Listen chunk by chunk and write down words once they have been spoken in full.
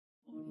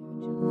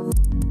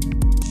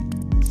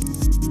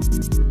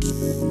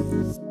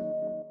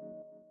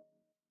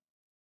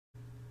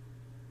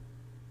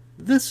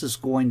This is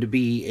going to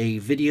be a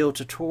video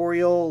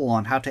tutorial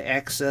on how to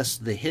access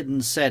the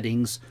hidden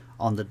settings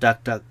on the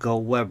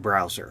DuckDuckGo web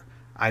browser.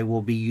 I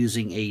will be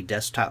using a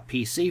desktop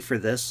PC for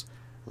this.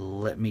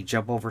 Let me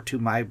jump over to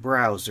my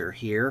browser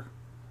here.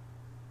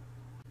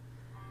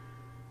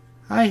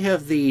 I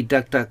have the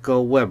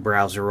DuckDuckGo web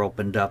browser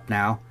opened up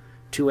now.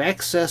 To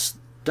access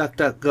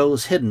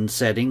DuckDuckGo's hidden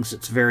settings,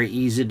 it's very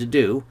easy to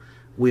do.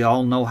 We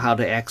all know how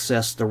to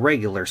access the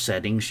regular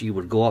settings. You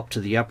would go up to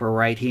the upper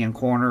right hand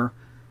corner,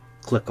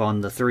 click on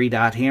the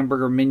three-dot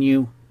hamburger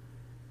menu,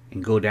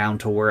 and go down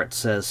to where it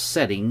says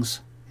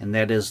Settings, and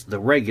that is the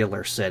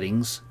regular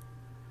settings.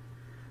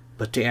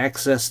 But to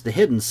access the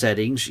hidden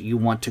settings, you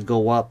want to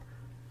go up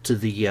to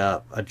the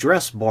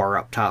address bar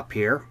up top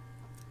here.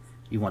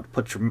 You want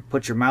to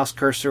put your mouse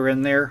cursor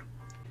in there,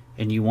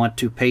 and you want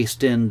to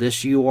paste in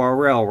this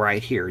URL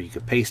right here. You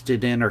can paste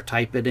it in or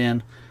type it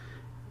in.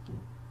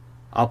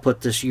 I'll put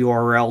this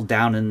URL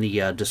down in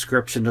the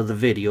description of the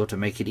video to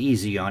make it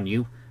easy on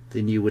you.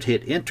 Then you would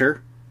hit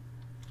enter,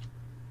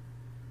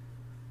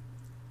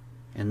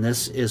 and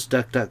this is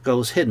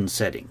DuckDuckGo's hidden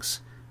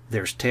settings.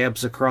 There's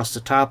tabs across the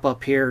top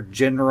up here: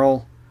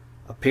 General,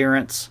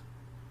 Appearance,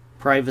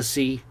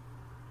 Privacy,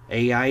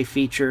 AI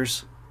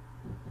Features.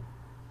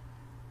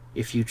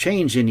 If you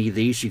change any of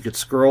these, you could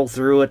scroll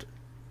through it.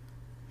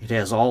 It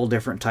has all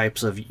different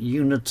types of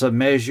units of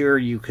measure.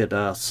 You could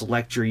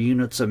select your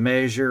units of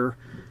measure,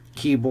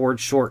 keyboard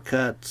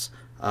shortcuts,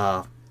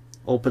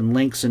 open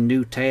links and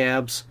new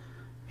tabs.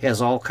 Has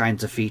all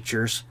kinds of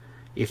features.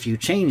 If you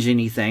change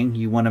anything,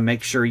 you want to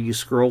make sure you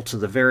scroll to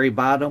the very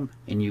bottom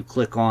and you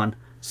click on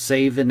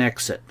Save and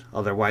Exit.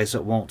 Otherwise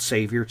it won't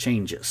save your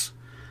changes.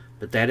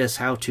 But that is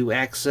how to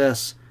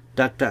access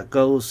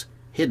DuckDuckGo's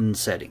hidden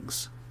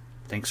settings.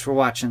 Thanks for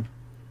watching.